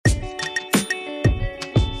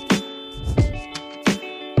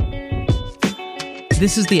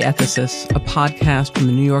This is The Ethicist, a podcast from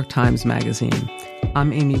the New York Times Magazine.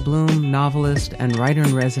 I'm Amy Bloom, novelist and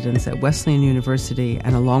writer-in-residence at Wesleyan University,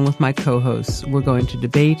 and along with my co-hosts, we're going to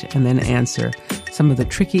debate and then answer some of the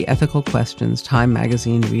tricky ethical questions Time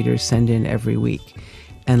Magazine readers send in every week.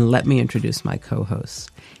 And let me introduce my co-hosts.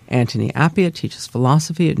 Anthony Appia teaches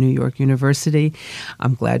philosophy at New York University.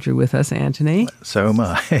 I'm glad you're with us, Anthony. So am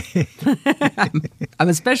I. I'm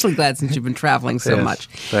especially glad since you've been traveling so much.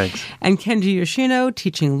 Thanks. And Kenji Yoshino,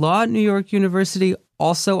 teaching law at New York University,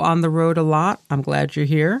 also on the road a lot. I'm glad you're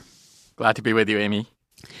here. Glad to be with you, Amy.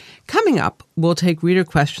 Coming up, we'll take reader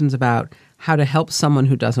questions about how to help someone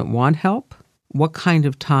who doesn't want help, what kind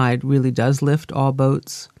of tide really does lift all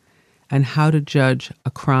boats, and how to judge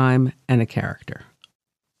a crime and a character.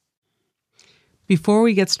 Before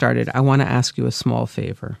we get started, I want to ask you a small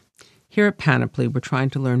favor. Here at Panoply, we're trying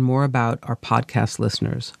to learn more about our podcast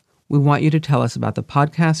listeners. We want you to tell us about the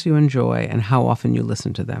podcasts you enjoy and how often you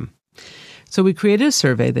listen to them. So we created a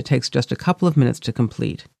survey that takes just a couple of minutes to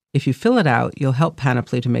complete. If you fill it out, you'll help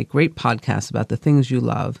Panoply to make great podcasts about the things you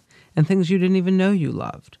love and things you didn't even know you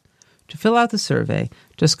loved. To fill out the survey,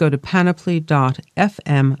 just go to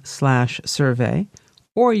panoply.fm/survey,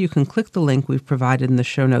 or you can click the link we've provided in the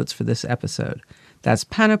show notes for this episode. That's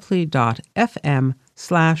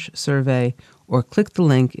panoply.fm/survey, or click the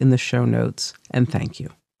link in the show notes, and thank you.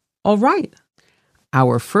 All right.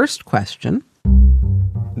 Our first question.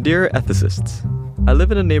 Dear ethicists, I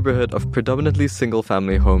live in a neighborhood of predominantly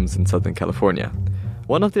single-family homes in Southern California.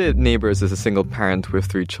 One of the neighbors is a single parent with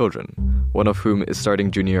 3 children, one of whom is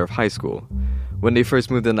starting junior year of high school. When they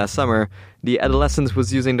first moved in last summer, the adolescent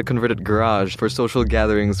was using the converted garage for social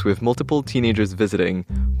gatherings with multiple teenagers visiting,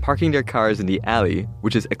 parking their cars in the alley,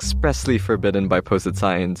 which is expressly forbidden by posted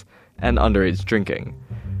signs, and underage drinking.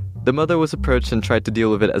 The mother was approached and tried to deal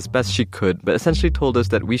with it as best she could, but essentially told us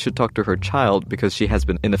that we should talk to her child because she has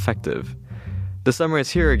been ineffective. The summer is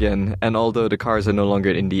here again, and although the cars are no longer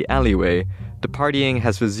in the alleyway, the partying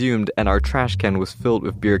has resumed and our trash can was filled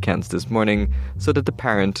with beer cans this morning so that the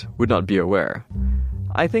parent would not be aware.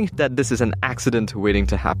 I think that this is an accident waiting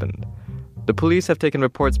to happen. The police have taken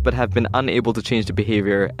reports but have been unable to change the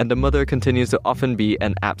behavior, and the mother continues to often be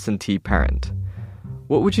an absentee parent.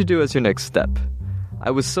 What would you do as your next step? I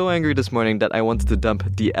was so angry this morning that I wanted to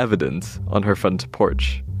dump the evidence on her front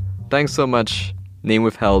porch. Thanks so much. Name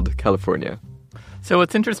withheld, California. So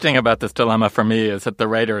what's interesting about this dilemma for me is that the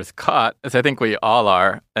writer is caught, as I think we all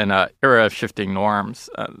are, in an era of shifting norms.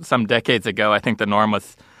 Some decades ago, I think the norm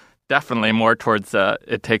was definitely more towards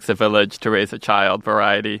it takes a village to raise a child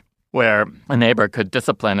variety, where a neighbor could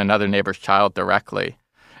discipline another neighbor's child directly.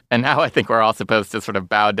 And now I think we're all supposed to sort of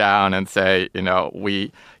bow down and say,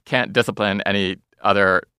 we can't discipline any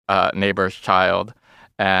other neighbor's child,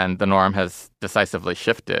 and the norm has decisively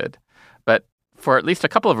shifted. But for at least a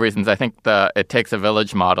couple of reasons, I think the it takes a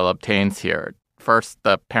village model obtains here. First,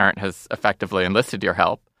 the parent has effectively enlisted your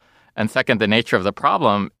help. And second, the nature of the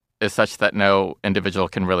problem is such that no individual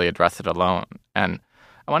can really address it alone. And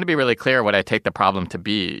I want to be really clear what I take the problem to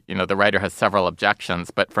be. The writer has several objections,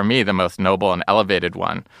 but for me, the most noble and elevated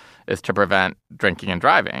one is to prevent drinking and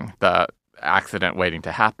driving, the accident waiting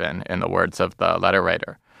to happen, in the words of the letter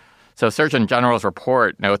writer. So Surgeon General's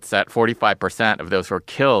report notes that 45% of those who are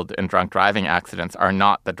killed in drunk driving accidents are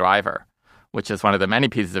not the driver, which is one of the many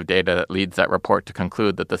pieces of data that leads that report to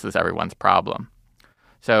conclude that this is everyone's problem.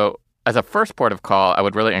 So as a first port of call, I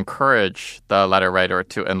would really encourage the letter writer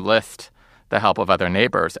to enlist the help of other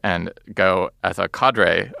neighbors and go as a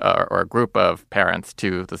cadre or a group of parents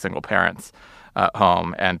to the single parent's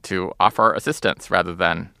home and to offer assistance rather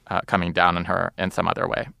than coming down on her in some other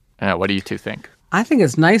way. What do you two think? I think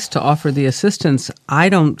it's nice to offer the assistance. I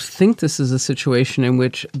don't think this is a situation in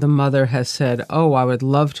which the mother has said, I would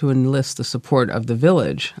love to enlist the support of the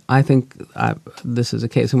village. I think this is a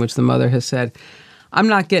case in which the mother has said, I'm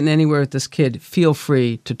not getting anywhere with this kid. Feel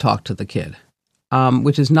free to talk to the kid,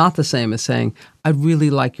 which is not the same as saying, I'd really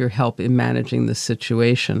like your help in managing this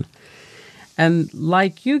situation. And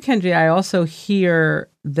like you, Kenji, I also hear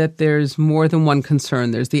that there's more than one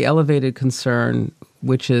concern. There's the elevated concern,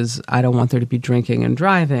 which is I don't want there to be drinking and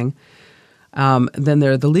driving. Then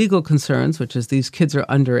there are the legal concerns, which is these kids are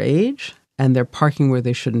underage and they're parking where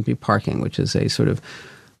they shouldn't be parking, which is a sort of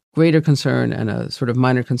greater concern and a sort of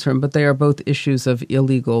minor concern. But they are both issues of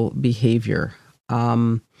illegal behavior.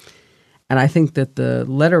 And I think that the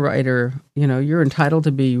letter writer, you're entitled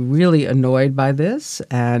to be really annoyed by this,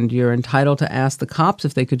 and you're entitled to ask the cops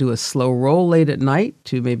if they could do a slow roll late at night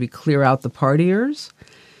to maybe clear out the partiers.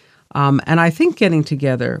 And I think getting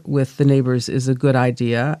together with the neighbors is a good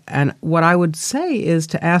idea. And what I would say is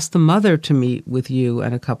to ask the mother to meet with you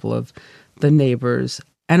and a couple of the neighbors,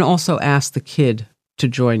 and also ask the kid to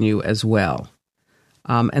join you as well.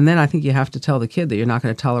 And then I think you have to tell the kid that you're not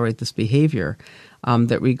going to tolerate this behavior,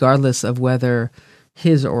 that regardless of whether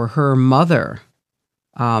his or her mother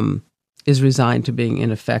is resigned to being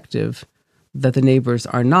ineffective, that the neighbors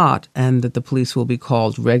are not, and that the police will be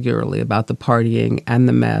called regularly about the partying and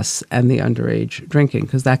the mess and the underage drinking,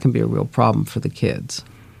 because that can be a real problem for the kids.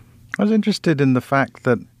 I was interested in the fact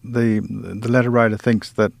that the letter writer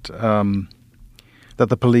thinks that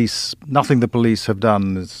that nothing the police have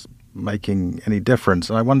done is making any difference.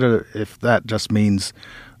 And I wonder if that just means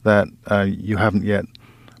that you haven't yet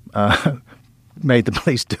made the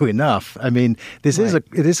police do enough. I mean, it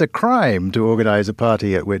is a crime to organize a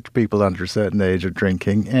party at which people under a certain age are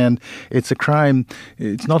drinking, and it's a crime.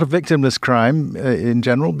 It's not a victimless crime in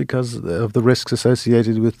general because of the risks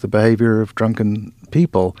associated with the behavior of drunken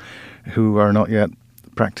people who are not yet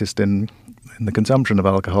practiced in the consumption of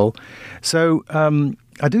alcohol. So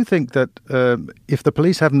I do think that if the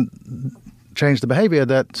police haven't changed the behavior,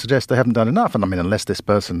 that suggests they haven't done enough. And I mean, unless this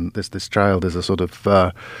child is a sort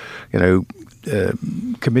of,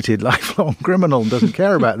 committed lifelong criminal and doesn't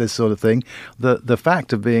care about this sort of thing, the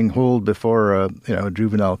fact of being hauled before a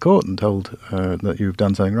juvenile court and told that you've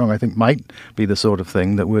done something wrong, I think might be the sort of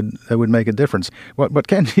thing that would make a difference. What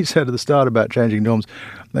Kenji said at the start about changing norms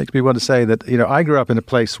makes me want to say that, I grew up in a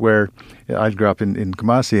place where, I grew up in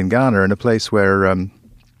Kumasi in Ghana, in a place where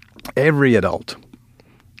every adult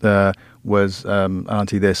was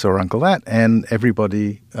auntie this or uncle that, and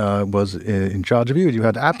everybody was in charge of you. You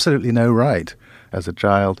had absolutely no right as a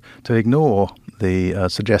child to ignore the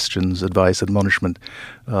suggestions, advice, admonishment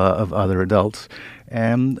of other adults.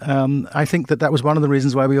 And I think that was one of the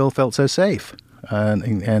reasons why we all felt so safe.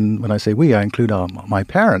 And when I say we, I include my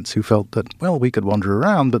parents, who felt that, well, we could wander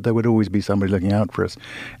around, but there would always be somebody looking out for us.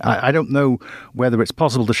 I don't know whether it's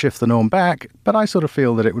possible to shift the norm back, but I sort of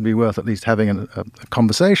feel that it would be worth at least having a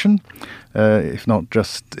conversation, if not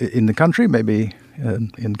just in the country, maybe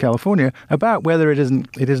in California, about whether it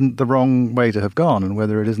isn't the wrong way to have gone, and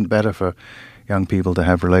whether it isn't better for young people to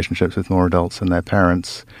have relationships with more adults than their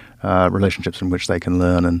parents, relationships in which they can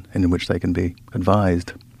learn and in which they can be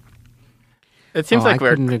advised. It seems like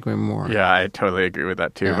I couldn't agree more. Yeah, I totally agree with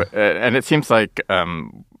that too. Yeah. But, and it seems like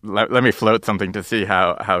let me float something to see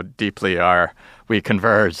how deeply we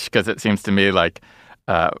converge, because it seems to me like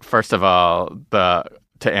first of all,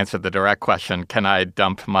 to answer the direct question, can I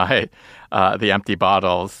dump my the empty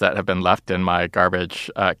bottles that have been left in my garbage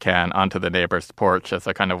can onto the neighbor's porch as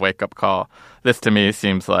a kind of wake-up call? This to me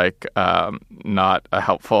seems like not a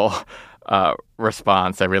helpful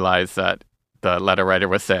response. I realize that the letter writer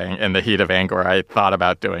was saying, in the heat of anger, I thought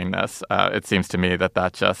about doing this. It seems to me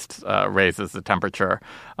that just raises the temperature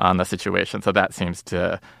on the situation. So that seems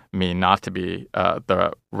to me not to be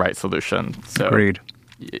the right solution. So, agreed.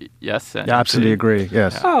 Yes? Yeah, absolutely agree,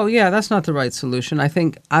 yes. Oh, yeah, that's not the right solution. I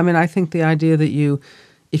think the idea that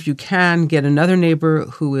if you can get another neighbor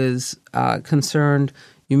who is concerned,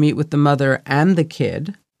 you meet with the mother and the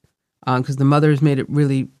kid, because the mother has made it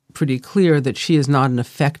really pretty clear that she is not an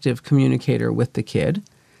effective communicator with the kid.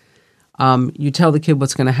 You tell the kid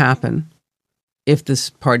what's going to happen if this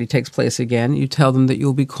party takes place again. You tell them that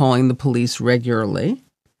you'll be calling the police regularly.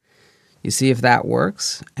 You see if that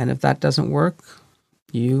works, and if that doesn't work,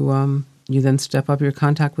 you then step up your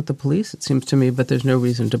contact with the police, it seems to me, but there's no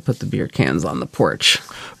reason to put the beer cans on the porch.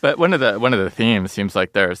 But one of the themes seems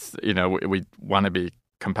like there's, we want to be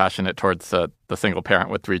compassionate towards the single parent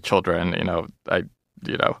with 3 children.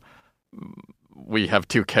 We have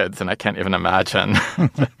 2 kids, and I can't even imagine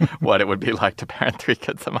what it would be like to parent 3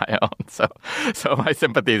 kids of my own. So my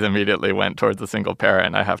sympathies immediately went towards the single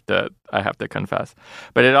parent. I have to confess.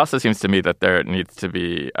 But it also seems to me that there needs to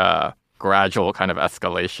be gradual kind of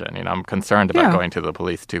escalation. I'm concerned about going to the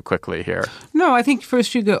police too quickly here. No, I think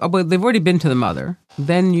first you go. Well, they've already been to the mother.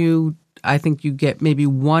 Then I think you get maybe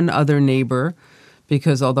one other neighbor.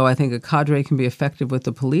 Because although I think a cadre can be effective with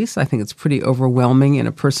the police, I think it's pretty overwhelming in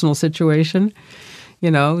a personal situation.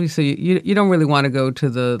 So you don't really want to go to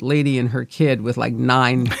the lady and her kid with like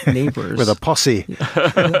 9 neighbors. With a posse.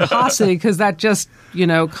 Because that just,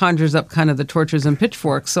 conjures up kind of the torches and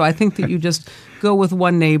pitchforks. So I think that you just go with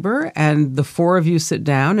one neighbor and the 4 of you sit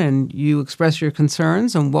down and you express your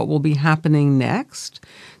concerns and what will be happening next.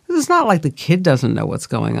 It's not like the kid doesn't know what's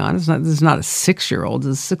going on. This is not a 6-year-old,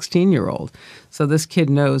 it's a 16-year-old. So this kid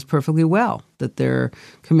knows perfectly well that they're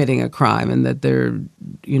committing a crime and that they're,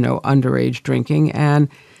 underage drinking. And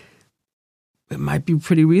it might be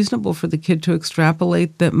pretty reasonable for the kid to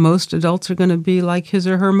extrapolate that most adults are going to be like his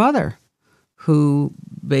or her mother, who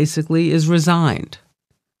basically is resigned.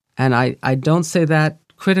 And I don't say that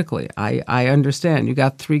critically. I understand. You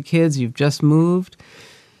got 3 kids. You've just moved.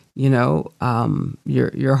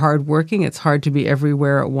 You're hardworking. It's hard to be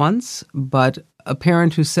everywhere at once. But a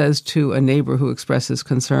parent who says to a neighbor who expresses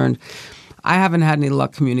concern, I haven't had any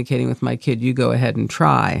luck communicating with my kid, you go ahead and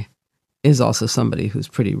try, is also somebody who's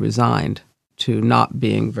pretty resigned to not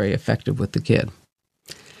being very effective with the kid.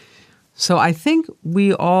 So I think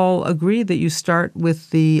we all agree that you start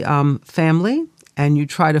with the family and you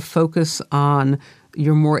try to focus on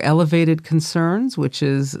your more elevated concerns, which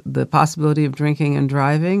is the possibility of drinking and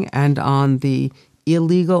driving, and on the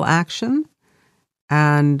illegal action.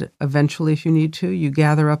 And eventually, if you need to, you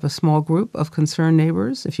gather up a small group of concerned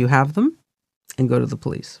neighbors, if you have them, and go to the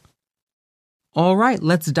police. All right,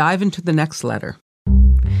 let's dive into the next letter.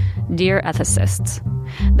 Dear ethicists,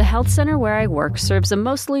 the health center where I work serves a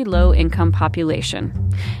mostly low-income population,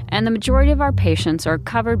 and the majority of our patients are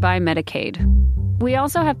covered by Medicaid. We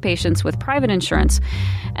also have patients with private insurance,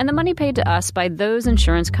 and the money paid to us by those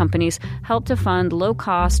insurance companies help to fund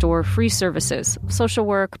low-cost or free services, social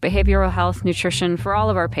work, behavioral health, nutrition for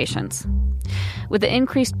all of our patients. With the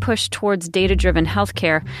increased push towards data-driven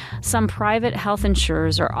healthcare, some private health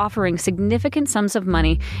insurers are offering significant sums of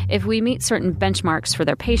money if we meet certain benchmarks for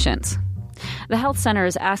their patients. The health center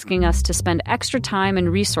is asking us to spend extra time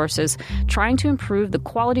and resources trying to improve the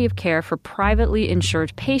quality of care for privately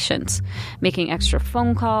insured patients, making extra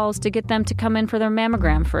phone calls to get them to come in for their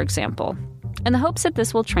mammogram, for example, in the hopes that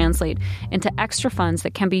this will translate into extra funds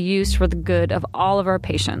that can be used for the good of all of our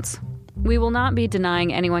patients. We will not be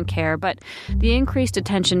denying anyone care, but the increased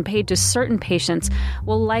attention paid to certain patients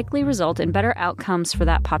will likely result in better outcomes for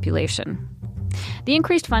that population. The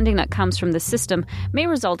increased funding that comes from the system may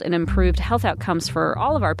result in improved health outcomes for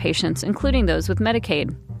all of our patients, including those with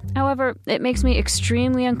Medicaid. However, it makes me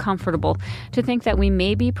extremely uncomfortable to think that we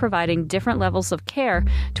may be providing different levels of care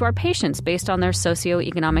to our patients based on their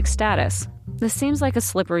socioeconomic status. This seems like a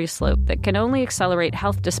slippery slope that can only accelerate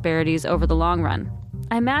health disparities over the long run.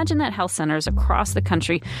 I imagine that health centers across the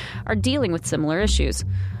country are dealing with similar issues.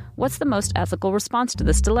 What's the most ethical response to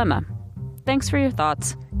this dilemma? Thanks for your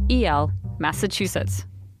thoughts. E.L., Massachusetts.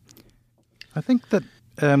 I think that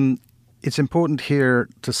it's important here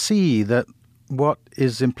to see that what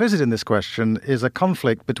is implicit in this question is a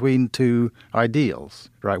conflict between 2 ideals,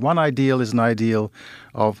 right? One ideal is an ideal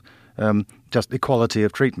of just equality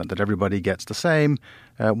of treatment, that everybody gets the same,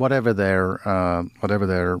 whatever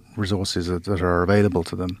their resources that are available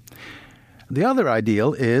to them. The other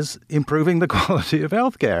ideal is improving the quality of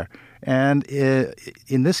healthcare. And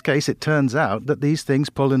in this case, it turns out that these things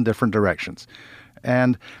pull in different directions.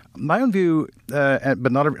 And my own view,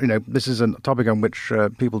 but not, this is a topic on which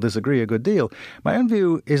people disagree a good deal. My own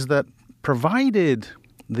view is that provided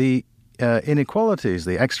the inequalities,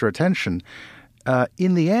 the extra attention,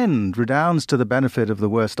 in the end redounds to the benefit of the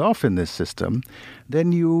worst off in this system,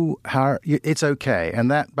 then it's okay. And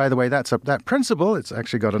that, by the way, that principle. It's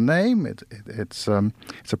actually got a name. It's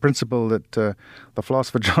a principle that the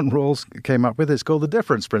philosopher John Rawls came up with. It's called the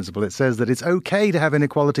difference principle. It says that it's okay to have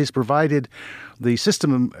inequalities provided the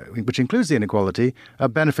system, which includes the inequality,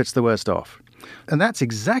 benefits the worst off. And that's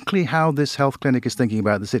exactly how this health clinic is thinking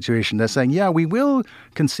about the situation. They're saying, yeah, we will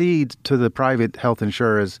concede to the private health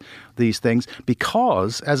insurers these things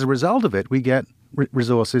because as a result of it, we get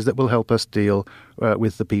resources that will help us deal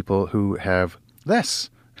with the people who have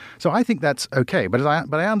less. So I think that's okay. But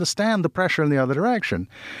I understand the pressure in the other direction.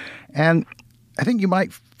 And I think you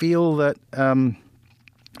might feel that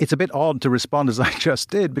it's a bit odd to respond as I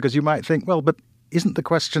just did, because you might think, well, but isn't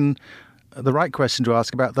the right question to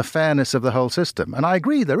ask about the fairness of the whole system? And I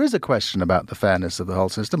agree, there is a question about the fairness of the whole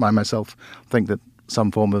system. I myself think that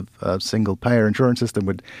some form of single-payer insurance system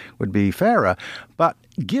would be fairer. But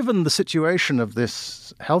given the situation of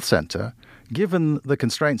this health center, given the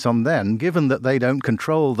constraints on them, given that they don't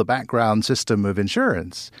control the background system of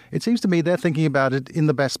insurance, it seems to me they're thinking about it in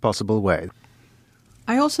the best possible way.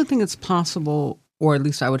 I also think it's possible, or at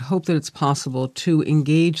least I would hope that it's possible, to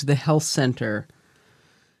engage the health center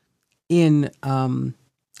in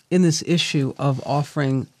this issue of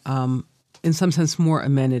offering, in some sense, more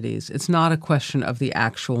amenities. It's not a question of the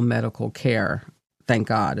actual medical care, thank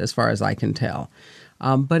God, as far as I can tell.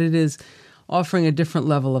 But it is offering a different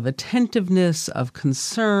level of attentiveness, of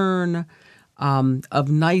concern, of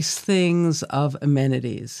nice things, of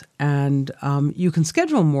amenities. And you can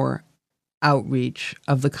schedule more outreach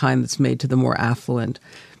of the kind that's made to the more affluent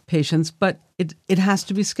patients, but it has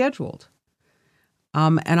to be scheduled.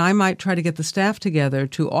 And I might try to get the staff together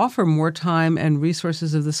to offer more time and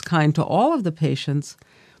resources of this kind to all of the patients,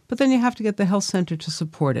 but then you have to get the health center to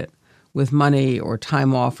support it, with money or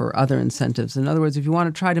time off or other incentives. In other words, if you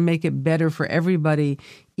want to try to make it better for everybody,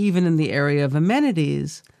 even in the area of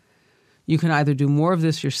amenities, you can either do more of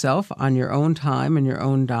this yourself on your own time and your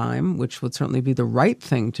own dime, which would certainly be the right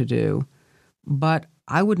thing to do. But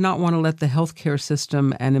I would not want to let the healthcare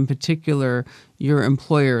system, and in particular your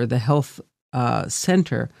employer, the health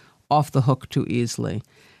center, off the hook too easily.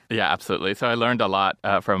 Yeah, absolutely. So I learned a lot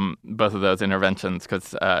from both of those interventions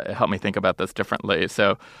because it helped me think about this differently.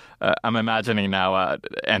 So I'm imagining now,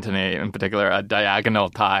 Anthony in particular, a diagonal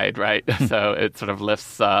tide, right? So it sort of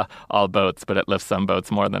lifts all boats, but it lifts some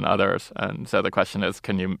boats more than others. And so the question is,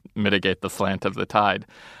 can you mitigate the slant of the tide?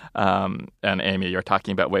 And Amy, you're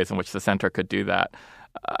talking about ways in which the center could do that.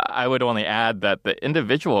 I would only add that the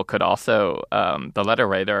individual could also, the letter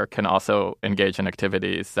writer can also engage in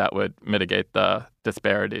activities that would mitigate the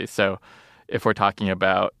disparities. So if we're talking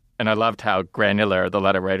about, and I loved how granular the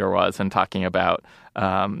letter writer was in talking about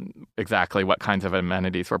exactly what kinds of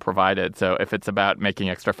amenities were provided. So if it's about making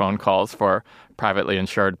extra phone calls for privately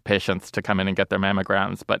insured patients to come in and get their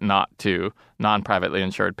mammograms, but not to non-privately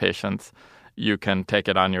insured patients, you can take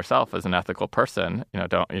it on yourself as an ethical person. You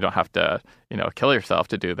don't have to, kill yourself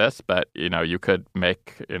to do this, but, you could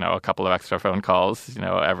make, a couple of extra phone calls,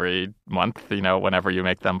 every month, whenever you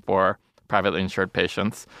make them for privately insured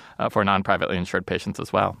patients, for non-privately insured patients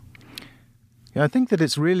as well. Yeah, I think that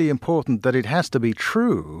it's really important that it has to be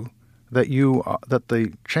true that that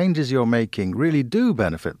the changes you're making really do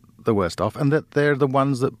benefit the worst off, and that they're the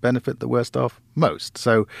ones that benefit the worst off most.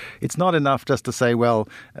 So it's not enough just to say, well,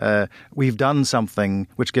 we've done something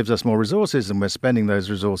which gives us more resources and we're spending those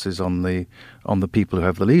resources on the people who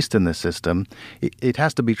have the least in this system. It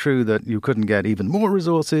has to be true that you couldn't get even more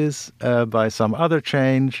resources by some other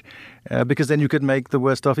change, because then you could make the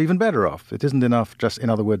worst off even better off. It isn't enough, just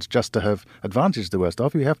to have advantaged the worst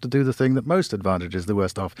off. You have to do the thing that most advantages the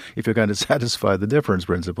worst off if you're going to satisfy the difference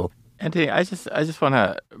principle. Anthony, I just want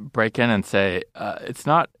to break in and say it's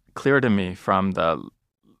not clear to me from the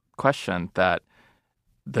question that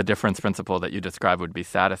the difference principle that you described would be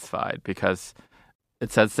satisfied, because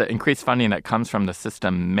it says that increased funding that comes from the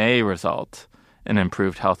system may result in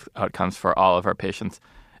improved health outcomes for all of our patients,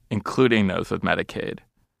 including those with Medicaid.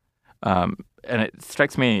 And it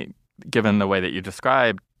strikes me, given the way that you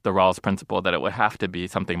described the Rawls principle, that it would have to be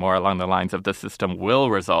something more along the lines of the system will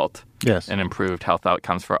result in improved health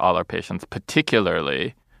outcomes for all our patients,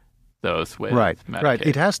 particularly those with Medicaid. Right.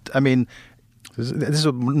 It has to, this is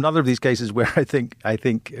another of these cases where I think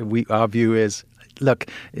our view is, look,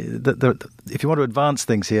 if you want to advance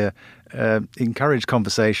things here, encourage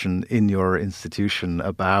conversation in your institution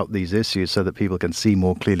about these issues so that people can see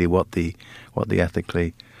more clearly what the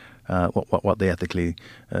ethically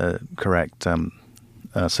correct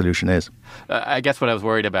solution is. I guess what I was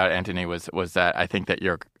worried about, Anthony, was that I think that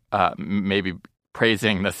you're maybe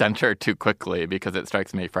praising the center too quickly, because it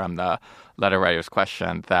strikes me from the letter writer's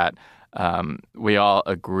question that we all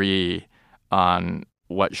agree on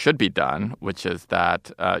what should be done, which is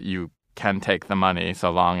that you can take the money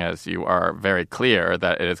so long as you are very clear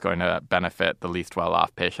that it is going to benefit the least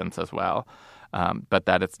well-off patients as well. But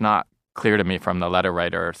that it's not clear to me from the letter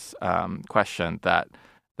writer's question that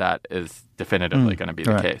is definitively going to be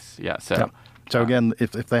the case. Yeah. So again,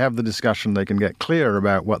 if they have the discussion, they can get clear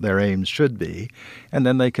about what their aims should be, and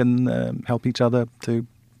then they can help each other to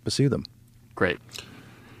pursue them. Great.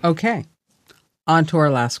 Okay. On to our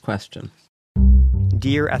last question.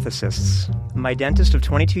 Dear ethicists, my dentist of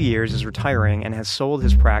 22 years is retiring and has sold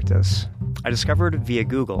his practice. I discovered via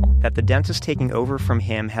Google that the dentist taking over from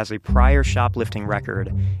him has a prior shoplifting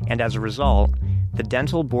record, and as a result, the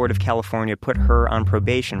Dental Board of California put her on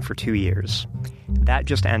probation for 2 years. That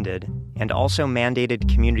just ended, and also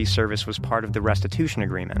mandated community service was part of the restitution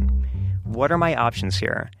agreement. What are my options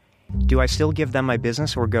here? Do I still give them my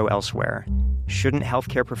business or go elsewhere? Shouldn't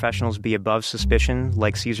healthcare professionals be above suspicion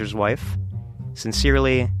like Caesar's wife?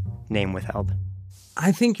 Sincerely, name withheld.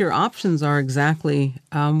 I think your options are exactly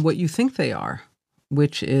what you think they are,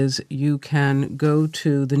 which is you can go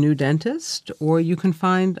to the new dentist, or you can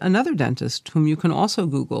find another dentist whom you can also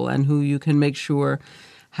Google and who you can make sure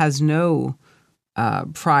has no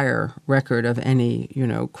prior record of any,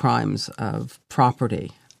 crimes of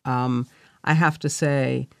property. I have to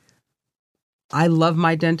say, I love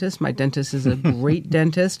my dentist. My dentist is a great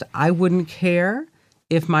dentist. I wouldn't care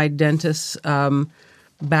if my dentist's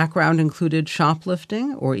background included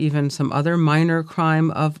shoplifting or even some other minor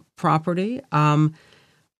crime of property.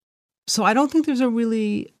 So I don't think there's a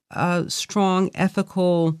really strong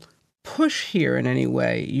ethical push here in any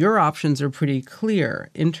way. Your options are pretty clear.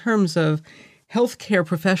 In terms of healthcare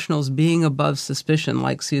professionals being above suspicion,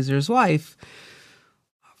 like Caesar's wife,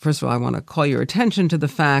 first of all, I want to call your attention to the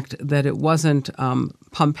fact that it wasn't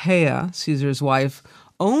Pompeia, Caesar's wife,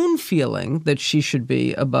 own feeling that she should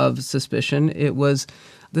be above suspicion. It was,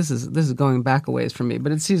 this is going back a ways from me,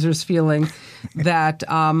 but it's Caesar's feeling that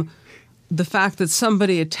the fact that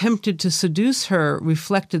somebody attempted to seduce her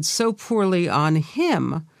reflected so poorly on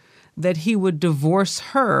him that he would divorce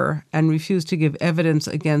her and refuse to give evidence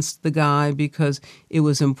against the guy because it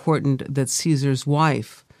was important that Caesar's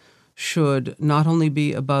wife should not only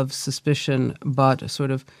be above suspicion, but sort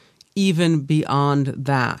of even beyond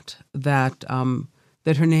that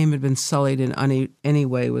her name had been sullied in any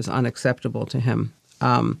way was unacceptable to him,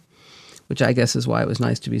 which I guess is why it was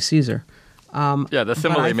nice to be Caesar. The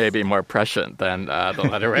simile may be more prescient than the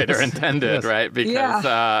letter writer intended, right?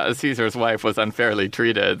 Because Caesar's wife was unfairly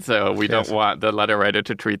treated, so we don't want the letter writer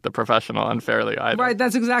to treat the professional unfairly either. Right,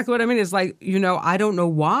 that's exactly what I mean. It's like, I don't know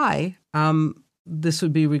why this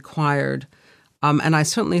would be required, and I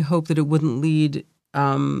certainly hope that it wouldn't lead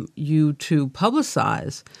you to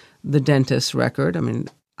publicize the dentist's record. I mean,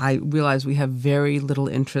 I realize we have very little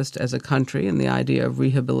interest as a country in the idea of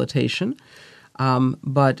rehabilitation.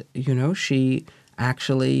 But, she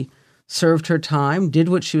actually served her time, did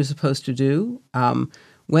what she was supposed to do,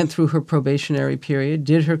 went through her probationary period,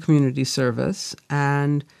 did her community service.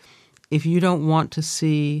 And if you don't want to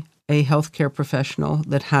see a healthcare professional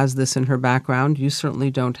that has this in her background, you certainly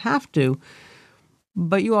don't have to.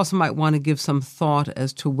 But you also might want to give some thought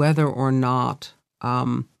as to whether or not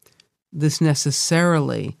this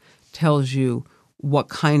necessarily tells you what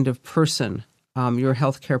kind of person your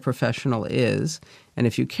healthcare professional is. And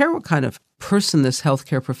if you care what kind of person this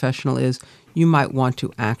healthcare professional is, you might want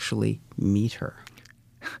to actually meet her.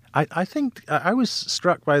 I think I was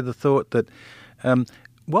struck by the thought that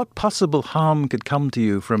what possible harm could come to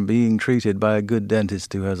you from being treated by a good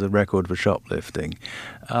dentist who has a record for shoplifting?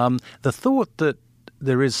 The thought that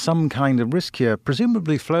there is some kind of risk here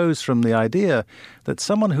presumably flows from the idea that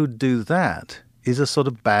someone who'd do that is a sort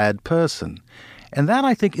of bad person. And that,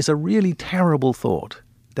 I think, is a really terrible thought.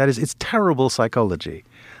 That is, it's terrible psychology.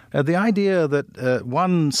 The idea that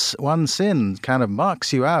one sin kind of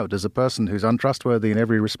marks you out as a person who's untrustworthy in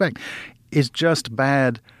every respect is just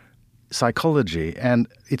bad psychology. And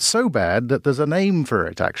it's so bad that there's a name for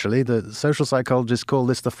it, actually. The social psychologists call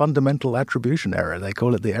this the fundamental attribution error. They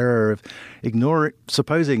call it the error of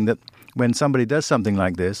supposing that when somebody does something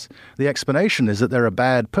like this, the explanation is that they're a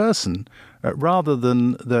bad person, rather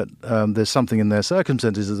than that there's something in their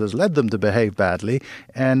circumstances that has led them to behave badly.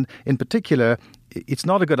 And in particular, it's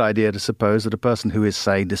not a good idea to suppose that a person who is,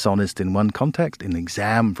 say, dishonest in one context, in an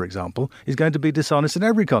exam, for example, is going to be dishonest in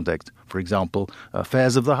every context. For example,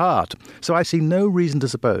 affairs of the heart. So I see no reason to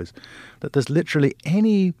suppose that there's literally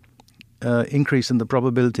any increase in the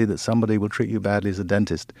probability that somebody will treat you badly as a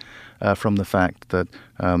dentist from the fact that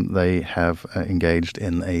they have engaged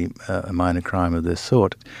in a minor crime of this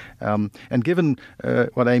sort. And given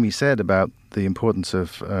what Amy said about the importance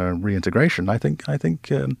of reintegration, I think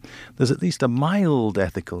there's at least a mild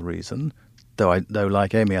ethical reason, though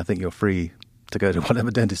like Amy, I think you're free to go to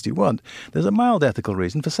whatever dentist you want. There's a mild ethical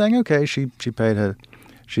reason for saying, okay, she's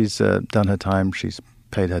done her time, she's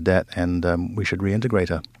paid her debt, and we should reintegrate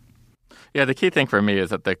her. Yeah, the key thing for me is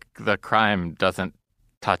that the crime doesn't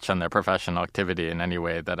touch on their professional activity in any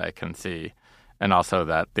way that I can see, and also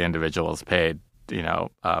that the individual's paid,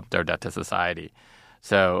 their debt to society.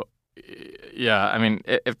 So, yeah, I mean,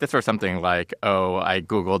 if this were something like, I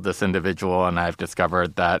Googled this individual and I've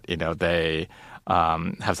discovered that, they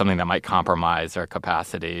have something that might compromise their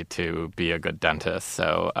capacity to be a good dentist,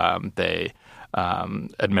 so they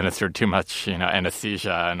administered too much,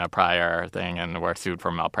 anesthesia in a prior thing and were sued for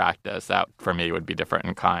malpractice. That, for me, would be different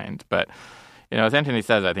in kind. But, as Anthony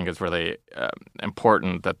says, I think it's really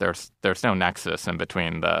important that there's no nexus in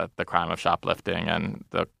between the crime of shoplifting and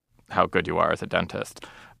how good you are as a dentist.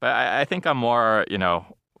 But I think I'm more, in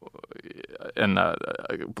the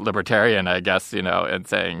libertarian, I guess, in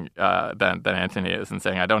saying than Anthony is, in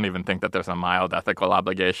saying I don't even think that there's a mild ethical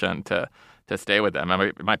obligation to stay with them. I mean,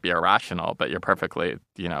 it might be irrational, but you're perfectly,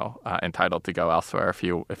 entitled to go elsewhere if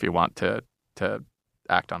you want to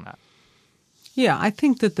act on that. Yeah, I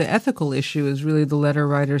think that the ethical issue is really the letter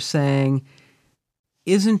writer saying,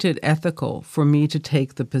 isn't it ethical for me to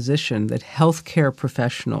take the position that healthcare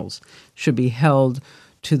professionals should be held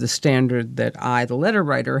to the standard that I, the letter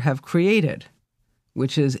writer, have created,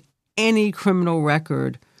 which is any criminal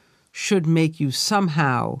record should make you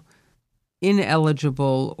somehow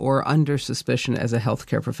ineligible or under suspicion as a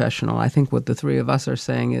healthcare professional. I think what the three of us are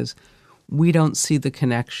saying is we don't see the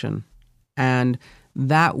connection. And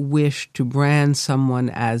that wish to brand someone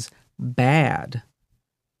as bad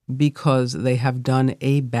because they have done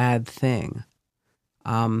a bad thing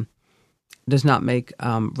does not make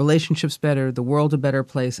relationships better, the world a better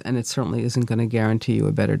place, and it certainly isn't going to guarantee you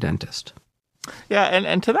a better dentist. Yeah,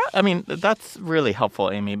 and to that, I mean, that's really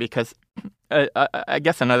helpful, Amy, because I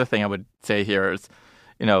guess another thing I would say here is,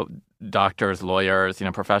 doctors, lawyers,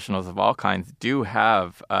 professionals of all kinds do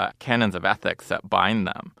have canons of ethics that bind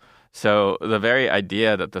them. So the very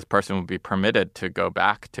idea that this person would be permitted to go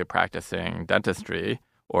back to practicing dentistry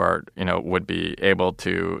or, would be able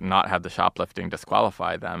to not have the shoplifting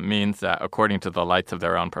disqualify them means that according to the lights of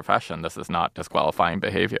their own profession, this is not disqualifying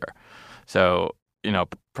behavior. So,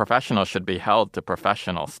 professionals should be held to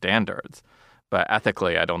professional standards. But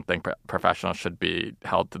ethically, I don't think professionals should be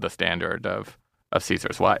held to the standard of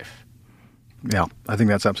Caesar's wife. Yeah, I think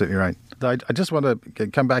that's absolutely right. I just want to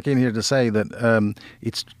come back in here to say that a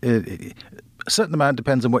certain amount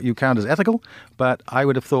depends on what you count as ethical, but I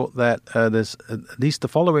would have thought that there's at least the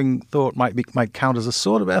following thought might count as a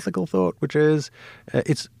sort of ethical thought, which is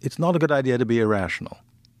it's not a good idea to be irrational.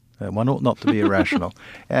 One ought not to be irrational.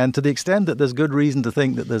 And to the extent that there's good reason to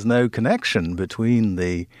think that there's no connection between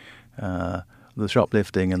the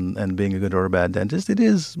shoplifting and being a good or a bad dentist, it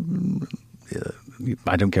is...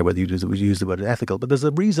 I don't care whether you use the word ethical, but there's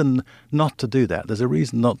a reason not to do that. There's a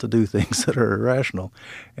reason not to do things that are irrational.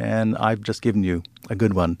 And I've just given you a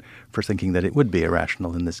good one for thinking that it would be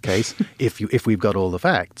irrational in this case if we've got all the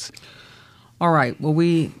facts. All right. Well,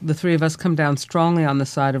 the three of us come down strongly on the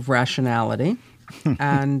side of rationality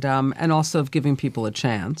and also of giving people a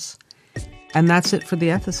chance. And that's it for The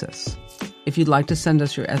Ethicists. If you'd like to send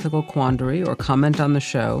us your ethical quandary or comment on the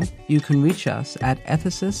show, you can reach us at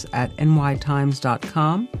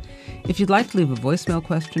ethicists@nytimes.com. If you'd like to leave a voicemail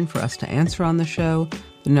question for us to answer on the show,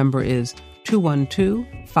 the number is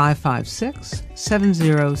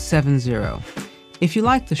 212-556-7070. If you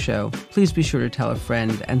like the show, please be sure to tell a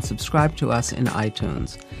friend and subscribe to us in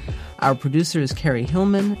iTunes. Our producer is Carrie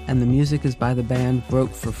Hillman, and the music is by the band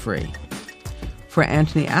Broke for Free. For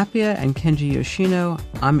Anthony Appia and Kenji Yoshino,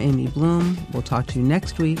 I'm Amy Bloom. We'll talk to you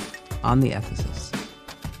next week on The Ethicists.